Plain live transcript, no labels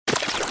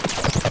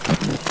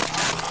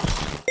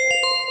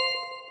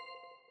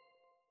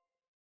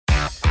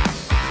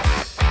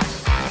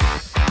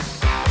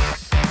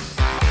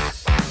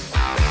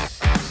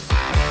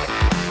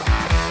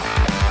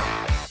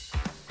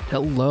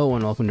Hello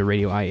and welcome to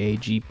Radio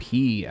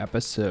IAGP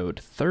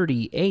episode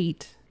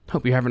 38.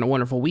 Hope you're having a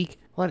wonderful week.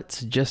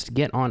 Let's just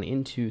get on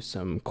into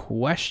some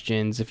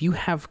questions. If you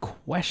have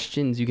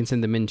questions, you can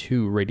send them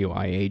into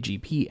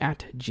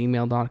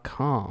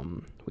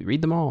radioiagp@gmail.com. We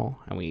read them all,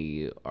 and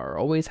we are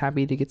always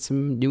happy to get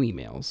some new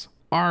emails.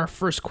 Our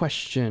first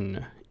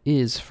question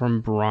is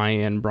from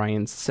Brian.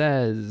 Brian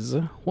says,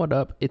 "What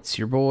up? It's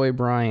your boy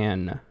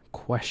Brian.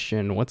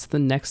 Question, what's the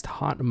next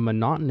hot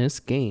monotonous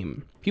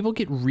game? People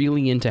get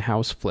really into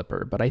House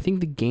Flipper, but I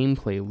think the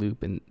gameplay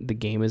loop in the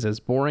game is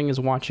as boring as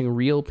watching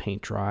real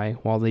paint dry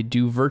while they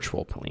do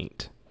virtual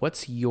paint.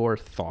 What's your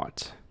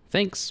thought?"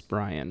 Thanks,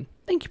 Brian.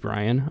 Thank you,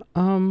 Brian.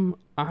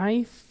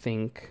 I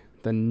think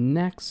the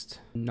next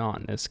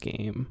monotonous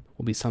game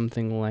will be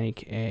something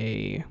like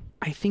I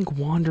think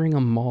wandering a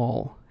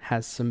mall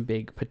has some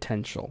big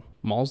potential.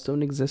 Malls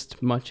don't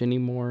exist much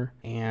anymore,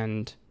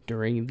 and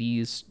during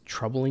these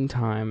troubling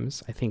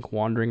times, I think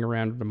wandering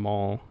around a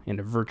mall in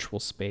a virtual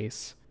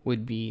space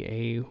would be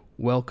a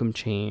welcome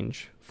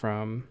change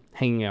from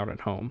hanging out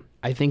at home.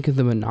 I think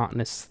the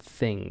monotonous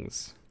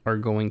things are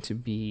going to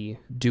be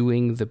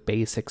doing the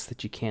basics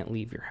that you can't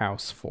leave your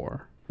house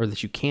for, or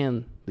that you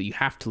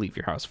have to leave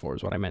your house for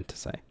is what I meant to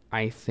say.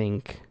 I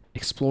think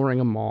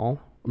exploring a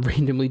mall,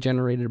 randomly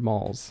generated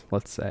malls,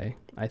 let's say,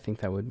 I think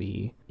that would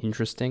be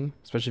interesting,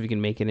 especially if you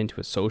can make it into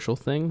a social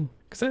thing,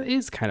 because that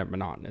is kind of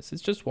monotonous.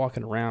 It's just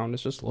walking around,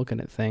 it's just looking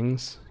at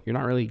things. You're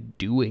not really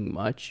doing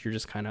much, you're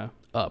just kind of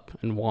up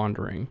and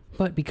wandering.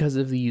 But because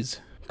of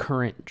these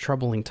current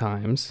troubling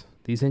times,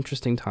 these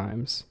interesting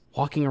times,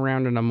 walking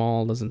around in a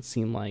mall doesn't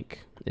seem like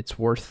it's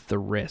worth the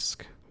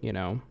risk, you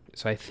know?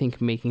 So I think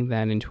making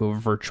that into a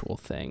virtual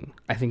thing,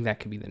 I think that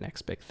could be the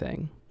next big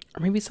thing. Or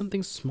maybe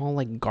something small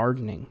like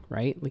gardening,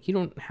 right? Like you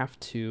don't have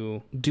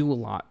to do a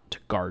lot to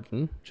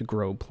garden, to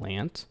grow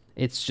plant.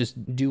 It's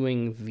just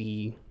doing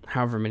the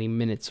however many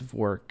minutes of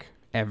work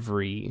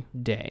every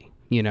day,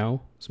 you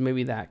know? So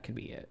maybe that could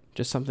be it.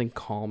 Just something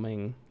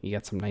calming. You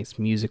got some nice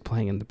music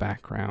playing in the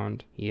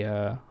background.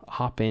 You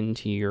hop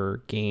into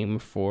your game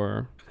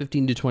for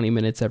 15 to 20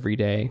 minutes every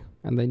day,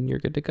 and then you're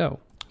good to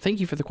go. Thank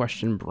you for the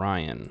question,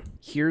 Brian.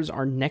 Here's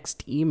our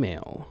next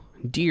email.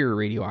 Dear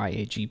Radio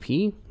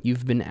IAGP,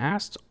 you've been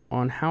asked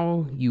on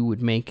how you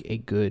would make a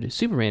good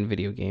Superman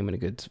video game and a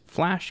good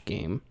Flash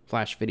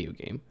video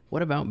game.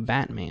 What about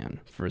Batman?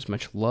 For as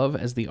much love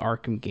as the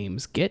Arkham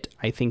games get,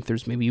 I think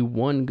there's maybe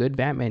one good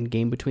Batman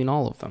game between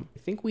all of them. I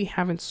think we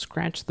haven't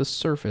scratched the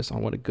surface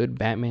on what a good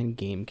Batman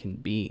game can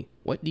be.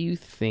 What do you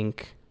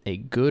think a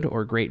good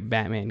or great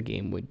Batman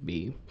game would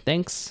be?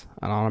 Thanks,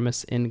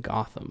 Anonymous in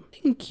Gotham.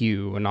 Thank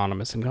you,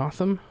 Anonymous in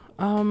Gotham.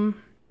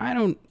 I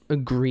don't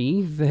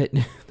agree that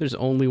there's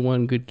only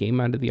one good game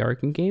out of the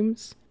Arkham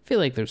games. I feel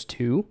like there's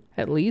two,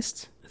 at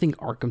least. I think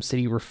Arkham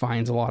City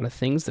refines a lot of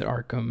things that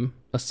Arkham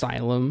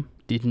Asylum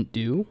didn't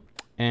do.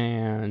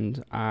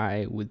 And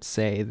I would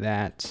say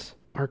that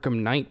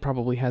Arkham Knight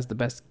probably has the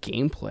best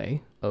gameplay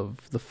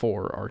of the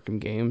four Arkham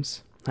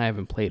games. I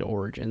haven't played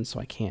Origins, so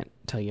I can't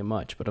tell you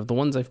much. But of the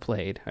ones I've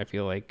played, I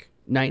feel like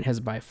Knight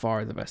has by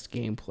far the best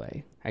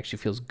gameplay. Actually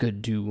feels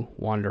good to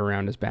wander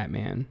around as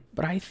Batman.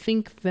 But I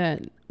think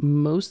that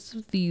most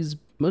of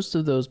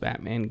those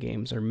Batman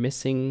games are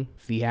missing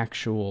the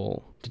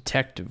actual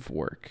detective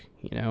work,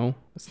 you know?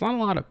 It's not a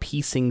lot of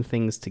piecing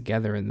things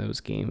together in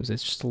those games.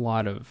 It's just a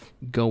lot of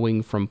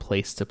going from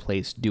place to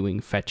place, doing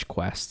fetch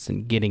quests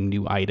and getting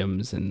new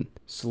items, and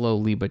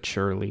slowly but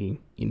surely,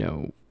 you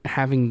know,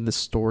 having the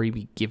story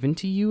be given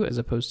to you as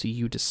opposed to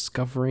you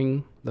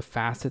discovering the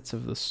facets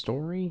of the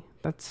story.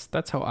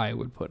 That's how I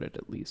would put it,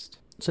 at least.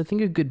 So I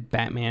think a good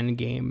Batman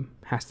game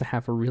has to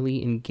have a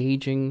really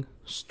engaging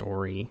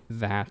story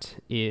that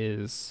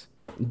is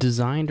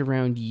designed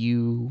around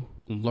you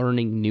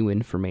learning new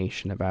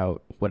information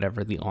about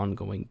whatever the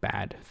ongoing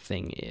bad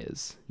thing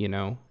is, you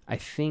know? I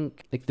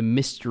think like the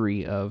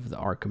mystery of the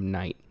Arkham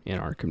Knight in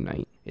Arkham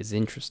Knight is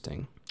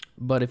interesting.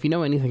 But if you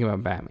know anything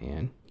about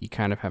Batman, you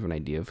kind of have an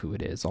idea of who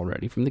it is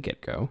already from the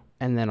get-go.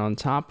 And then on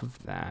top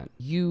of that,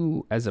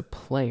 you as a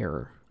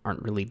player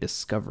aren't really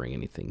discovering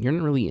anything. You're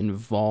not really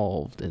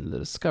involved in the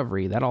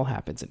discovery. That all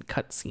happens in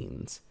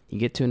cutscenes. You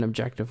get to an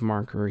objective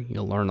marker,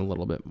 you'll learn a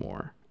little bit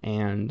more.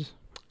 And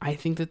I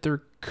think that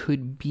there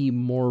could be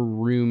more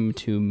room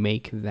to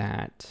make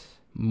that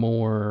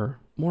more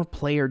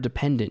player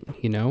dependent,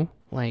 you know?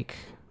 Like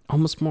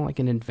almost more like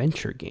an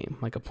adventure game,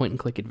 like a point and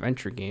click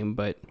adventure game,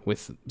 but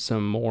with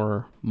some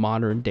more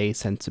modern day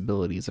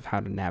sensibilities of how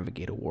to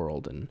navigate a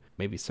world, and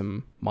maybe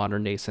some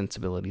modern day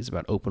sensibilities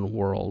about open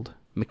world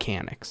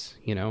mechanics,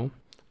 you know?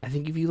 I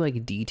think if you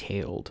like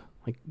detailed,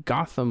 like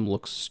Gotham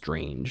looks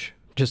strange,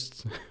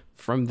 just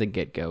from the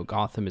get-go.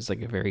 Gotham is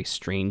like a very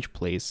strange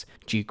place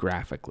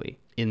geographically,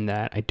 in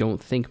that I don't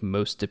think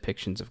most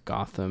depictions of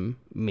Gotham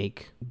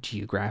make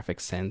geographic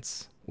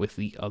sense with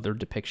the other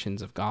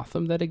depictions of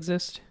Gotham that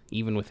exist,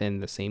 even within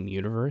the same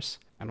universe.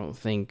 I don't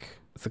think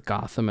the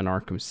Gotham in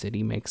Arkham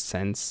City makes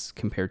sense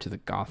compared to the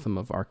Gotham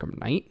of Arkham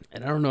Knight.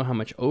 And I don't know how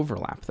much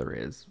overlap there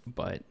is,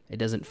 but it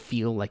doesn't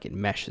feel like it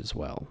meshes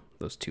well.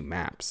 those two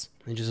maps.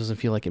 It just doesn't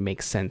feel like it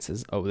makes sense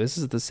as, oh, this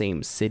is the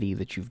same city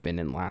that you've been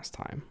in last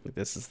time. Like,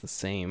 this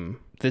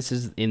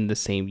is in the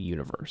same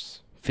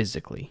universe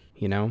physically,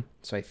 you know?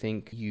 So I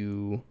think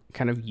you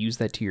kind of use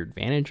that to your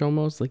advantage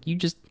almost. Like you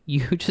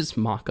just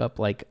mock up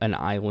like an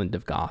island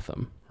of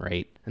Gotham,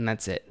 right? And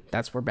that's it.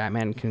 That's where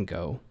Batman can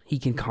go. He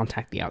can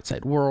contact the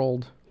outside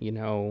world, you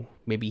know,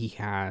 maybe he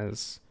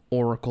has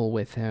Oracle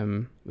with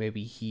him.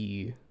 Maybe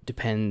he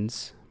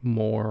depends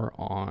more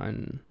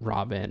on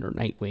Robin or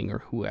Nightwing or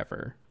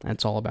whoever.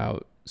 That's all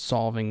about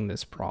solving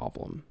this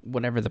problem,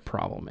 whatever the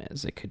problem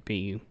is. It could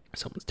be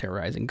someone's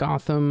terrorizing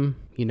Gotham,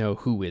 you know,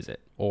 who is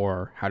it?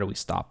 Or how do we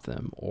stop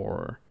them?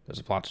 Or there's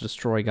a plot to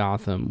destroy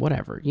Gotham,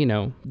 whatever, you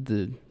know,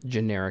 the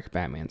generic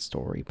Batman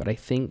story. But I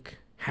think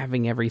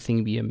having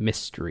everything be a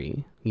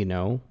mystery, you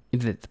know,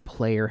 that the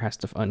player has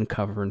to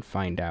uncover and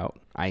find out,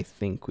 I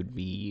think would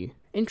be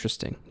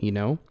interesting, you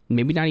know?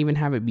 Maybe not even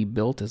have it be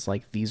built as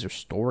like, these are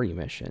story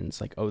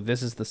missions. Like, oh,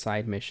 this is the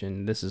side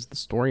mission, this is the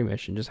story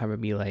mission. Just have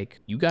it be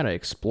like, you gotta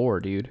explore,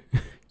 dude.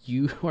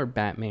 You are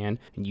Batman,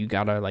 and you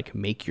gotta like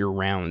make your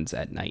rounds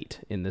at night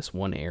in this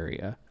one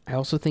area. I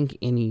also think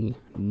any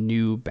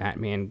new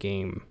Batman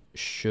game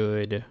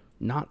should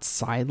not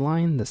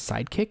sideline the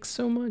sidekicks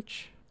so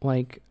much.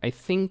 Like, I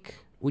think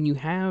when you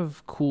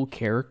have cool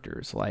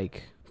characters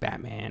like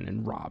Batman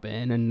and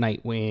Robin and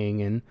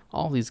Nightwing and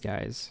all these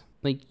guys,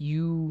 like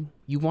you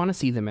want to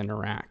see them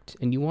interact,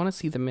 and you want to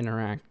see them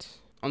interact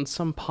on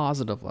some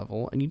positive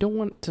level, and you don't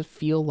want to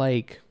feel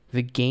like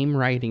the game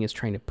writing is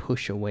trying to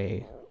push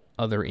away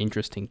other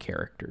interesting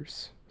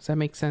characters. Does that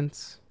make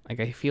sense? Like,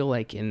 I feel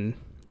like in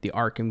the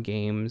Arkham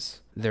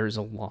games, there's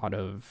a lot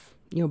of,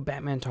 you know,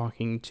 Batman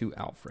talking to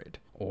Alfred,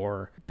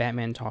 or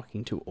Batman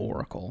talking to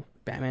Oracle,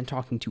 Batman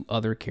talking to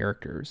other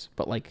characters,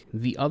 but like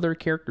the other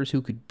characters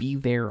who could be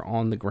there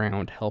on the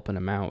ground helping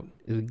him out,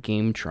 the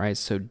game tries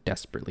so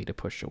desperately to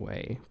push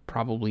away,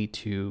 probably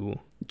to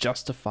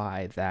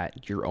justify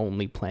that you're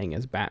only playing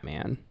as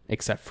Batman,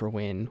 except for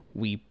when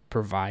we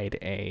provide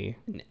an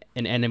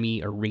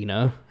enemy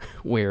arena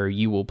where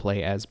you will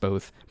play as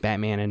both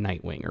Batman and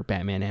Nightwing, or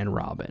Batman and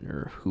Robin,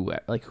 or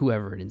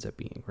whoever it ends up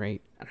being,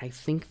 right? And I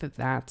think that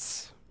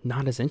that's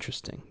not as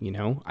interesting, you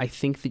know? I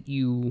think that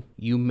you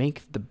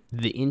make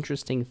the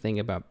interesting thing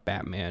about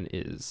Batman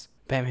is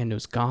Batman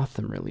knows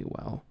Gotham really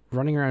well.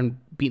 Running around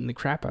beating the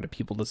crap out of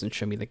people doesn't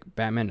show me that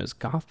Batman knows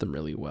Gotham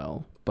really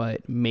well,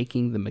 but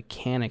making the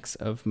mechanics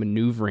of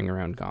maneuvering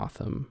around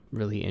Gotham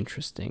really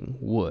interesting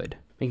would.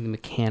 Making the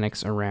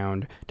mechanics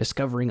around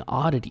discovering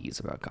oddities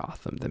about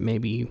Gotham that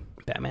maybe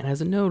Batman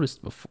hasn't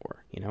noticed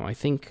before, you know? I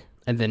think,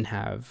 and then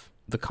have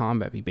the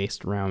combat be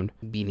based around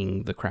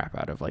beating the crap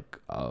out of like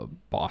a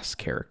boss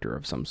character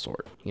of some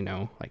sort, you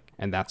know, like,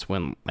 and that's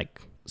when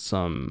like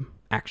some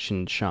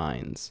action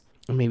shines.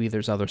 Maybe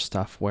there's other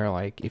stuff where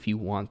like, if you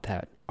want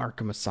that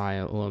Arkham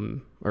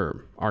Asylum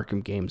or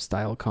Arkham game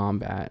style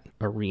combat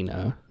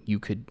arena, you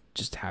could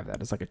just have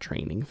that as like a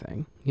training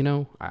thing, you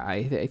know?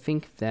 I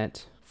think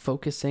that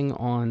focusing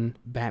on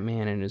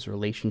Batman and his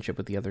relationship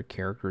with the other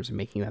characters and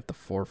making that the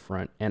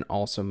forefront, and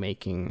also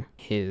making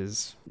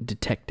his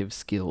detective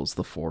skills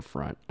the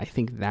forefront, I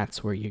think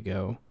that's where you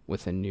go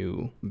with a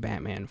new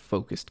Batman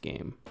focused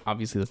game.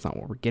 Obviously, that's not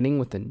what we're getting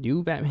with the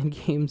new Batman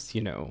games.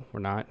 You know, we're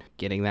not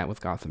getting that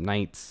with Gotham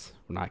Knights.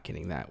 We're not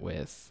getting that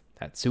with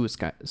that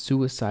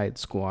Suicide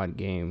Squad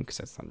game, because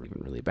that's not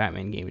even really a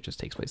Batman game. It just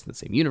takes place in the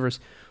same universe.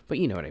 But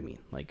you know what I mean?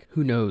 Like,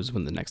 who knows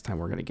when the next time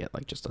we're going to get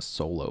like just a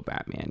solo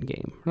Batman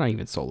game. Not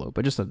even solo,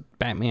 but just a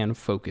Batman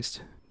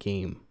focused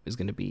game is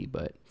going to be.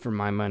 But for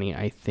my money,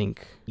 I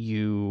think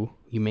you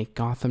make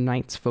Gotham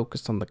Knights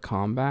focused on the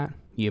combat.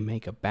 You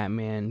make a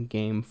Batman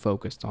game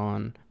focused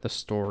on the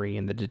story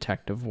and the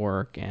detective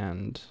work,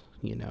 and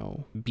you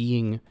know,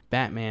 being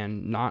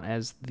Batman, not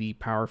as the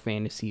power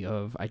fantasy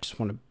of, I just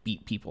want to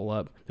beat people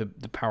up,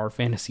 the power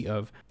fantasy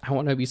of, I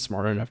want to be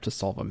smart enough to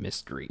solve a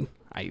mystery.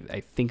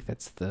 I think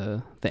that's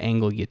the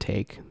angle you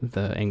take,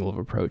 the angle of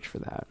approach for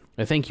that.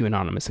 Thank you,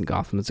 Anonymous in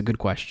Gotham. That's a good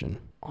question.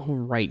 All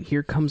right,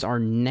 here comes our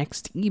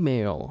next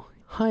email.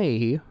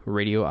 Hi,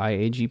 Radio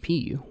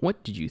IAGP.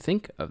 What did you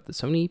think of the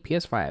Sony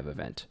PS5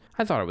 event?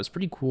 I thought it was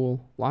pretty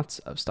cool. Lots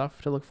of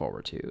stuff to look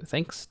forward to.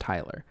 Thanks,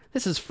 Tyler.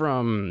 This is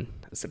from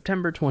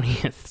September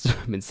 20th. So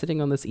I've been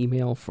sitting on this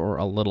email for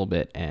a little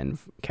bit and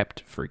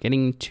kept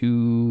forgetting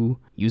to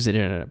use it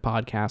in a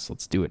podcast.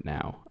 Let's do it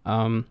now.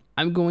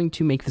 I'm going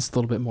to make this a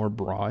little bit more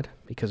broad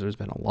because there's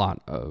been a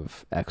lot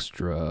of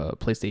extra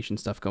PlayStation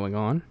stuff going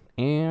on,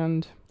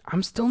 and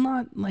I'm still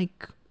not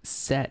like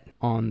set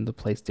on the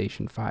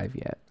PlayStation 5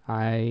 yet.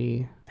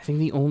 I think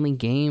the only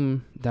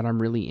game that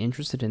I'm really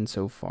interested in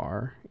so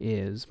far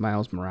is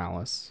Miles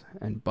Morales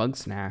and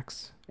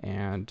Bugsnax,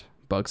 and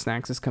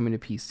Bugsnax is coming to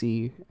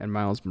PC and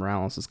Miles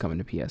Morales is coming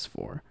to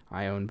PS4.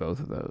 I own both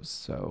of those,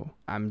 so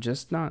I'm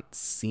just not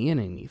seeing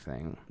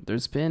anything.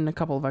 There's been a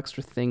couple of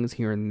extra things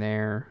here and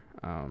there.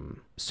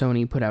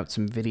 Sony put out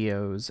some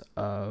videos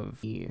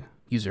of the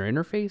user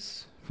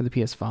interface for the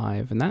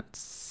PS5, and that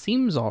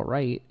seems all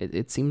right.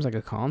 It seems like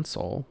a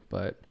console,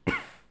 but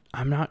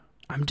I'm not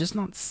I'm just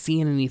not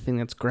seeing anything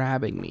that's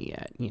grabbing me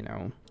yet, you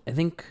know? I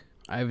think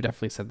I've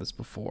definitely said this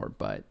before,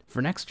 but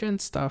for next gen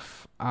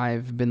stuff,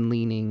 I've been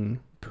leaning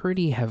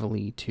pretty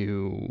heavily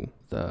to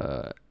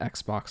the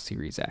Xbox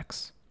Series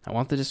X. I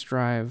want the disk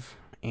drive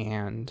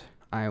and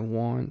I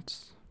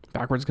want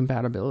backwards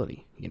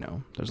compatibility. You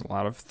know, there's a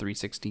lot of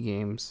 360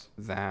 games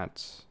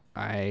that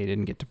I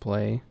didn't get to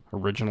play.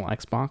 Original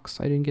Xbox,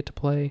 I didn't get to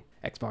play.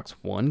 Xbox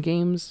One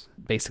games,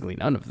 basically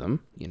none of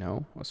them, you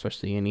know,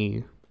 especially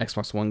any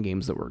Xbox One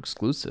games that were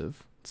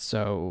exclusive.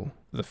 So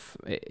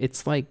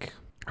it's like,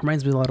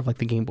 reminds me a lot of like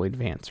the Game Boy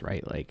Advance,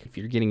 right? Like if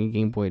you're getting a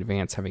Game Boy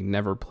Advance, having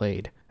never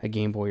played a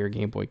Game Boy or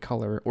Game Boy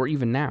Color, or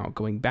even now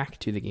going back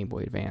to the Game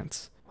Boy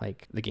Advance,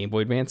 like the Game Boy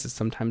Advance is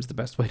sometimes the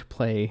best way to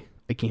play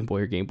a Game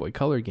Boy or Game Boy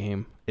Color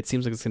game. It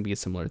seems like it's going to be a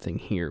similar thing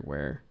here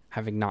where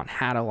having not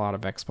had a lot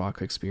of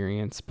Xbox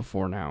experience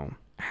before now,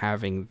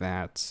 having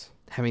that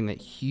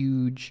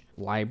huge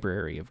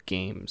library of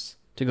games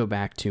to go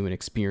back to and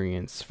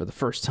experience for the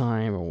first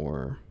time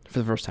or for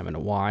the first time in a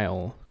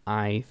while,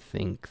 I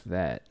think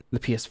that the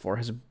PS4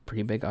 has a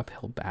pretty big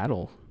uphill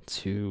battle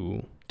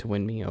to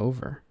win me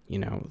over. You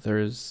know,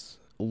 there's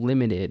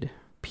limited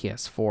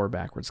PS4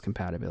 backwards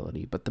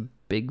compatibility, but the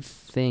big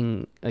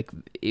thing, like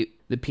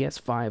the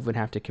PS5 would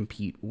have to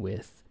compete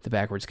with the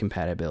backwards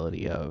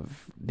compatibility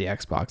of the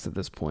Xbox at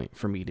this point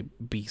for me to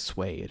be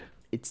swayed.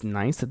 It's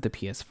nice that the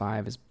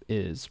PS5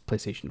 is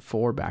PlayStation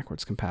 4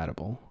 backwards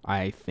compatible.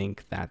 I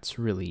think that's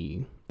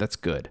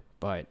good.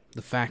 But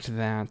the fact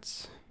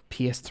that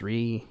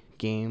PS3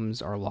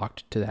 games are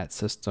locked to that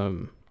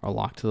system, are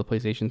locked to the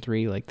PlayStation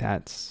 3, like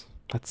that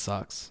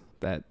sucks.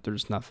 That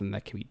there's nothing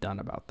that can be done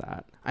about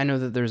that. I know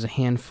that there's a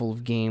handful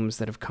of games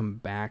that have come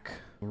back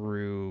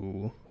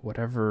through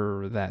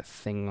whatever that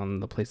thing on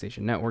the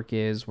PlayStation Network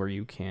is, where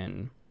you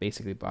can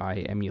basically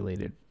buy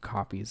emulated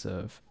copies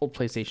of old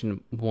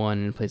PlayStation 1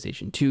 and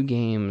PlayStation 2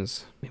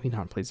 games. Maybe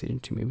not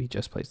PlayStation 2, maybe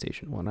just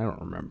PlayStation 1. I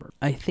don't remember.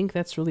 I think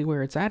that's really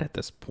where it's at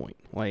this point.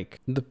 Like,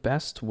 the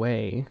best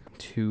way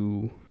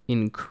to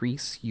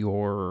increase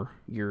your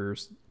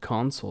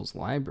console's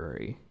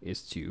library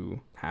is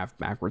to have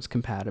backwards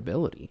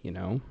compatibility, you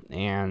know?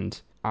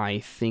 And I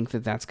think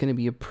that that's going to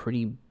be a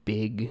pretty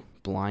big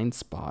blind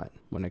spot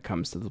when it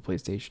comes to the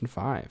PlayStation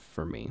 5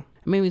 for me.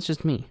 Maybe it's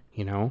just me,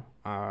 you know?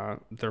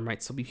 There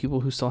might still be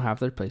people who still have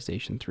their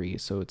PlayStation 3,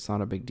 so it's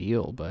not a big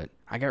deal, but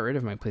I got rid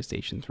of my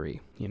PlayStation 3,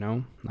 you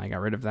know? I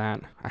got rid of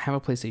that. I have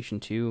a PlayStation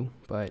 2,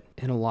 but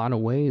in a lot of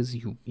ways,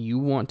 you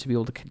want to be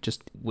able to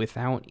just,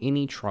 without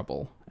any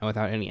trouble and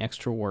without any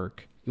extra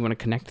work, you want to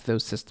connect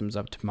those systems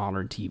up to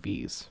modern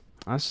TVs.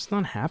 That's just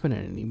not happening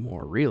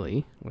anymore,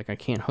 really. Like, I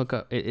can't hook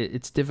up...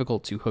 It's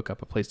difficult to hook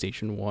up a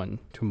PlayStation 1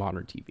 to a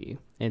modern TV.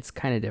 It's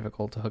kind of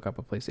difficult to hook up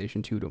a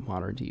PlayStation 2 to a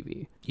modern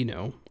TV. You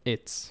know,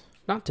 it's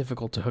not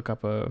difficult to hook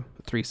up a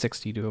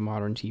 360 to a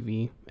modern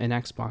TV. An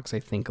Xbox, I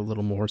think, a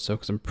little more so,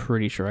 because I'm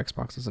pretty sure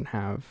Xbox doesn't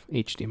have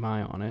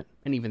HDMI on it.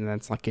 And even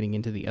that's not getting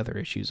into the other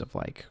issues of,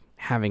 like,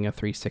 having a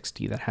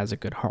 360 that has a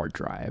good hard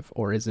drive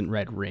or isn't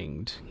red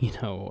ringed, you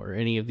know, or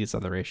any of these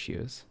other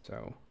issues.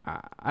 So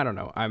I don't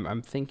know.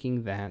 I'm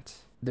thinking that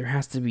there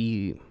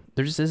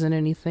just isn't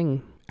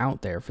anything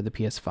out there for the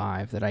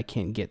PS5 that I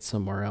can't get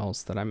somewhere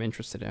else that I'm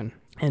interested in.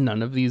 And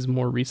none of these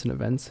more recent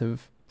events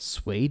have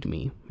swayed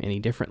me any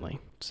differently.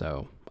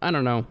 So I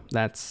don't know.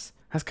 That's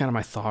kind of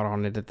my thought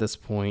on it at this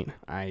point.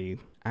 I'm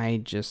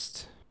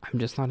just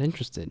not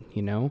interested,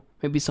 you know?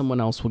 Maybe someone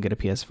else will get a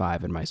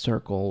PS5 in my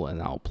circle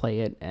and I'll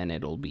play it and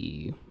it'll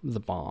be the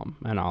bomb.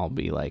 And I'll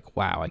be like,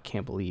 wow, I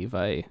can't believe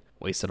I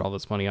wasted all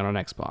this money on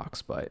an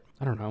Xbox. But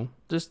I don't know.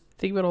 Just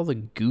think about all the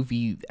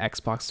goofy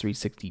Xbox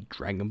 360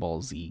 Dragon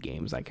Ball Z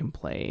games I can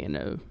play in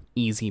a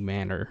easy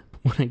manner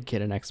when I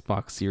get an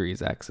Xbox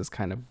Series X. Is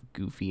kind of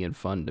goofy and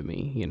fun to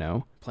me, you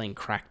know? Playing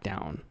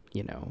Crackdown,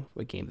 you know,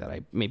 a game that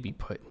I maybe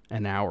put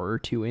an hour or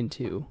two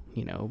into,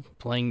 you know,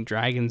 playing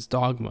Dragon's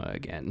Dogma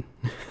again.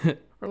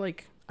 Or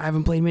like, I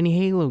haven't played many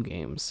Halo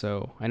games,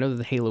 so I know that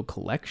the Halo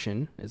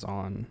collection is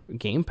on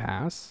Game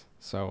Pass,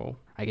 so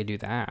I could do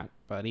that.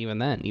 But even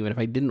then, even if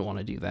I didn't want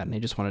to do that and I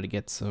just wanted to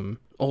get some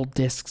old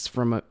discs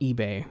from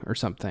eBay or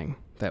something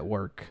that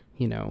work,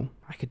 you know,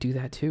 I could do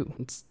that too.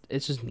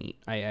 It's just neat.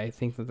 I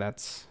think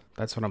that's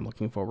what I'm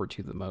looking forward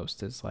to the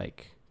most, is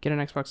like, get an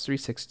Xbox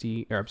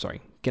 360,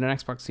 get an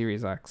Xbox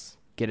Series X,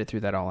 get it through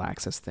that all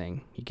access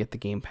thing. You get the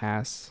Game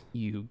Pass,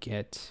 you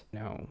get, you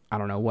know, I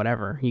don't know,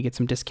 whatever. You get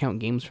some discount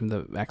games from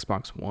the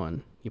Xbox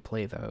One, you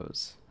play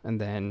those, and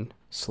then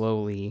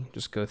slowly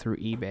just go through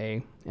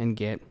eBay and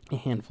get a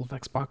handful of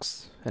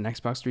Xbox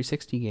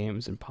 360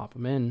 games and pop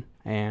them in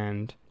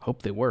and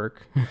hope they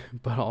work.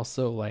 But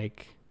also,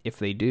 like, if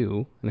they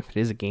do, and if it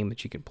is a game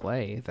that you can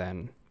play,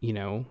 then, you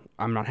know,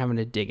 I'm not having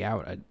to dig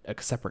out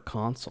a separate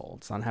console.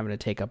 It's not having to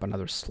take up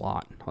another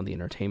slot on the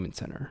entertainment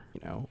center,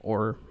 you know,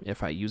 or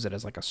if I use it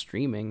as like a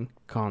streaming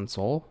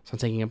console, so I'm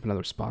taking up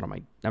another spot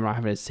I'm not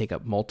having to take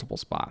up multiple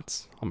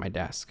spots on my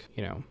desk,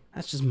 you know.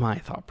 That's just my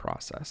thought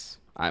process.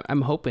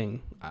 I'm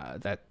hoping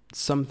that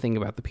something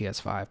about the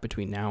PS5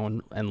 between now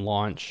and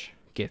launch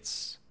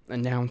gets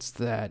announce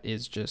that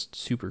is just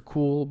super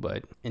cool,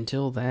 but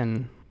until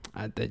then,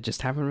 they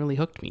just haven't really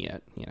hooked me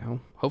yet, you know?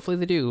 Hopefully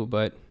they do,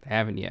 but they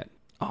haven't yet.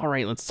 All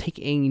right, let's take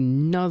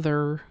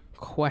another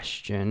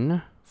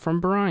question from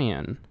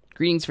Brian.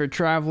 Greetings, fair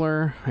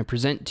traveler. I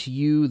present to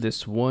you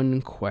this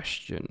one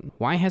question.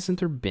 Why hasn't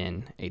there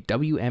been a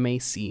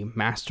WMAC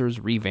Masters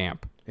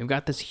revamp? We've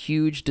got this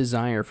huge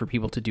desire for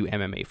people to do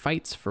MMA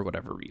fights for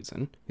whatever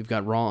reason. We've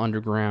got Raw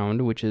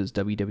Underground, which is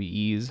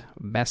WWE's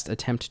best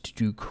attempt to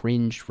do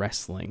cringe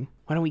wrestling.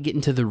 Why don't we get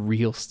into the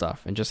real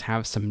stuff and just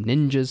have some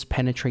ninjas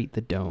penetrate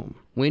the dome?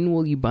 When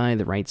will you buy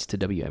the rights to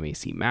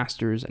WMAC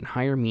Masters and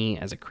hire me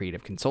as a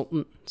creative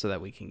consultant so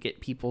that we can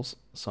get people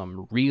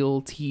some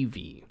real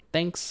TV?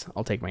 Thanks.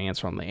 I'll take my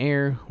answer on the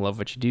air. Love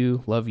what you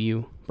do. Love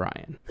you,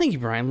 Brian. Thank you,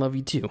 Brian. Love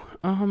you too.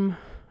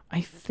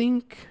 I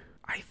think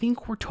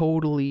we're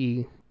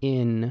totally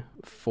in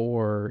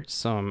for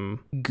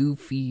some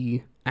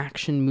goofy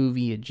action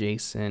movie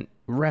adjacent,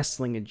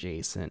 wrestling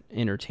adjacent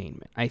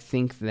entertainment. I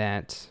think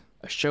that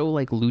a show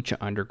like Lucha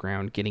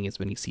Underground getting as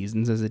many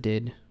seasons as it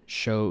did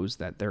shows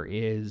that there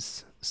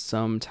is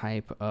some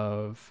type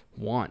of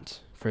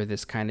want for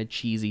this kind of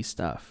cheesy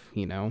stuff,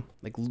 you know?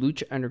 Like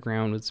Lucha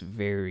Underground was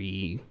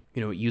very,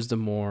 it used a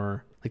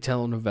more like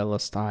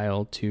telenovela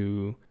style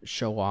to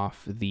show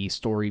off the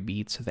story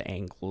beats or the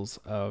angles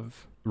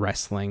of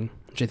wrestling,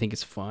 which I think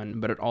is fun,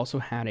 but it also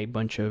had a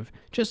bunch of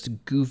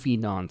just goofy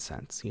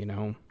nonsense,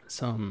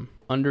 some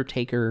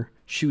Undertaker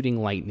shooting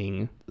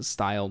lightning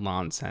style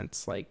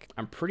nonsense. Like,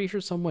 I'm pretty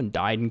sure someone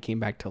died and came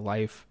back to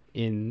life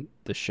in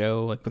the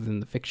show, like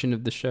within the fiction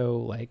of the show.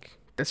 Like,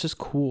 that's just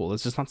cool.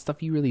 It's just not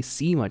stuff you really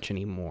see much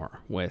anymore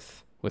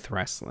with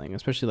wrestling,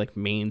 especially like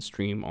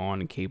mainstream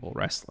on cable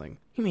wrestling.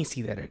 You may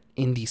see that at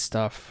indie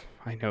stuff.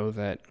 I know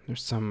that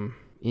there's some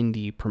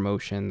indie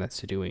promotion that's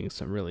doing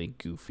some really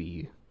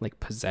goofy like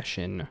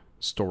possession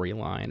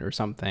storyline or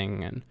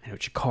something, and I know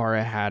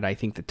Chikara had, I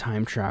think, the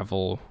time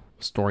travel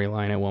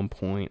storyline at one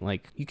point.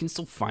 Like, you can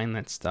still find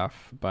that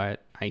stuff,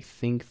 but I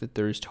think that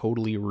there's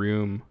totally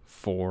room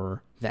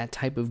for that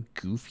type of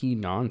goofy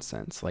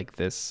nonsense, like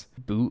this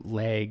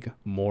bootleg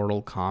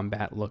Mortal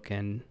Kombat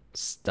looking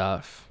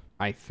stuff.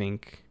 I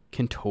think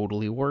can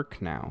totally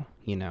work now.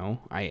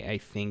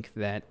 I think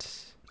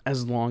that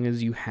as long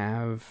as you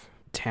have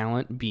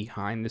talent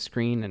behind the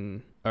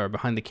screen or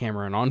behind the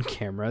camera and on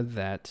camera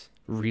that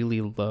really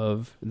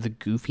love the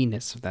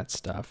goofiness of that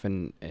stuff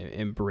and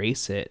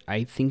embrace it,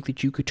 I think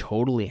that you could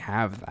totally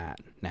have that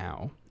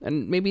now.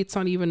 And maybe it's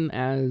not even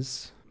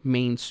as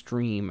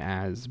mainstream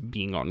as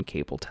being on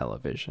cable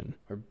television,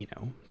 or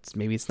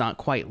maybe it's not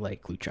quite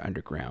like Lucha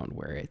Underground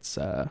where it's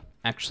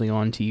actually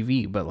on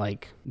TV, but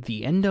like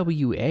the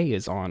NWA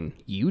is on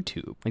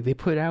YouTube. Like they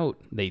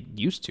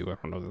used to, I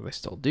don't know that they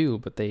still do,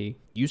 but they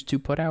used to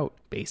put out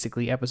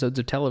basically episodes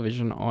of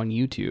television on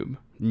YouTube,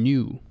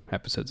 new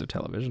episodes of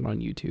television on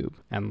YouTube.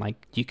 And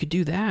like, you could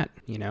do that,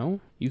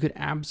 you could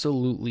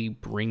absolutely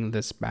bring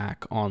this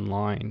back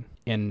online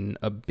in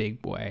a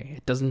big way.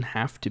 It doesn't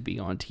have to be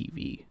on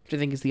TV, which I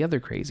think is the other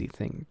crazy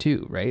thing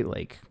too, right?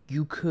 Like,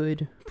 you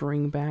could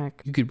bring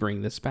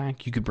this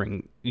back. You could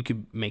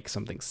make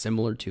something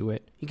similar to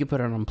it. You could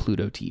put it on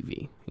Pluto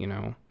TV,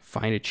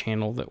 find a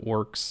channel that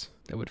works,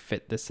 that would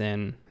fit this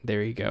in.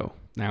 There you go.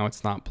 Now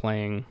it's not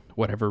playing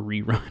whatever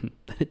rerun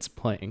that it's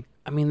playing.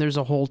 I mean, there's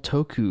a whole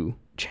Toku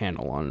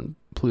channel on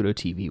Pluto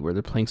TV where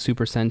they're playing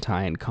Super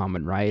Sentai and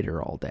Kamen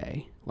Rider all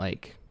day,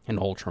 like, and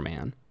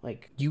Ultraman.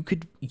 Like, you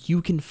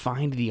can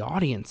find the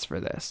audience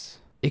for this.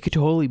 It could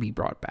totally be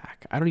brought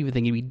back. I don't even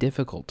think it'd be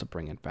difficult to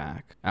bring it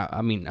back.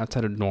 I mean,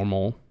 outside of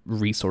normal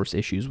resource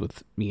issues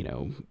with,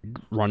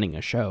 running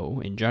a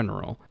show in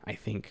general, I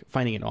think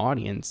finding an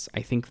audience,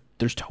 I think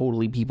there's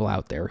totally people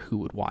out there who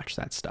would watch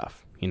that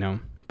stuff,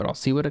 But I'll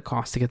see what it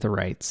costs to get the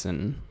rights,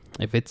 and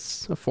if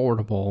it's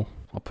affordable,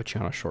 I'll put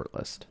you on a short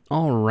list.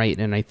 All right,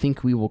 and I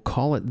think we will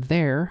call it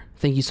there.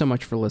 Thank you so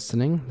much for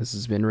listening. This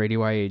has been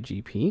Radio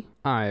IAGP.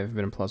 I've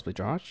been Implausibly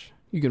Josh.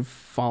 You can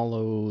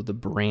follow the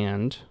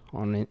brand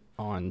on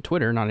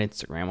Twitter, not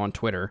Instagram, on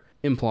Twitter,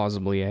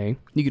 Implausibly A.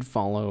 You can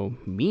follow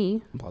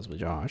me, Implausibly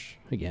Josh,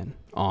 again,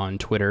 on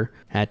Twitter,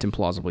 at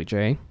Implausibly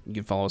J. You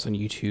can follow us on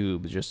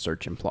YouTube, just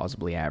search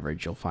Implausibly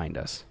Average, you'll find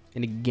us.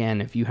 And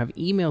again, if you have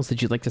emails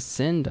that you'd like to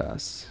send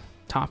us,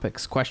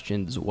 topics,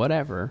 questions,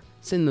 whatever,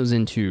 send those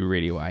into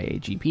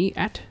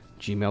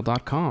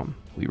radioiagp@gmail.com.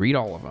 We read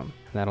all of them.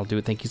 That'll do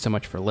it. Thank you so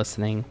much for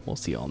listening. We'll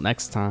see you all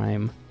next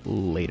time.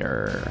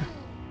 Later.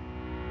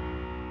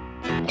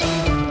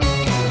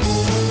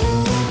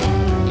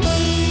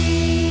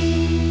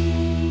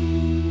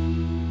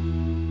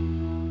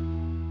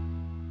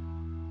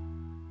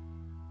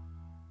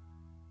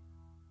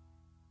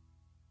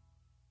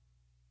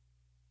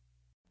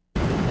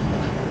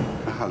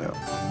 Hello.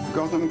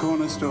 Gotham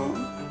Corner Store?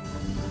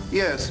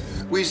 Yes,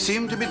 we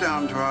seem to be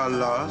down to our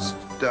last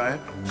Diet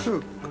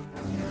Coke.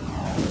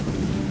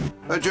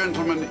 A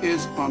gentleman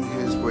is on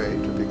his way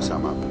to pick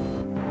some up.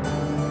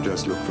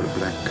 Just look for a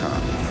black car.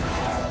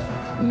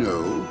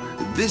 No,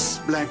 this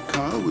black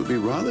car will be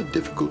rather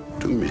difficult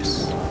to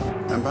miss.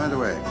 And by the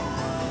way,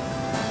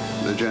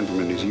 The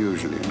gentleman is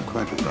usually in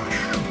quite a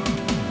rush.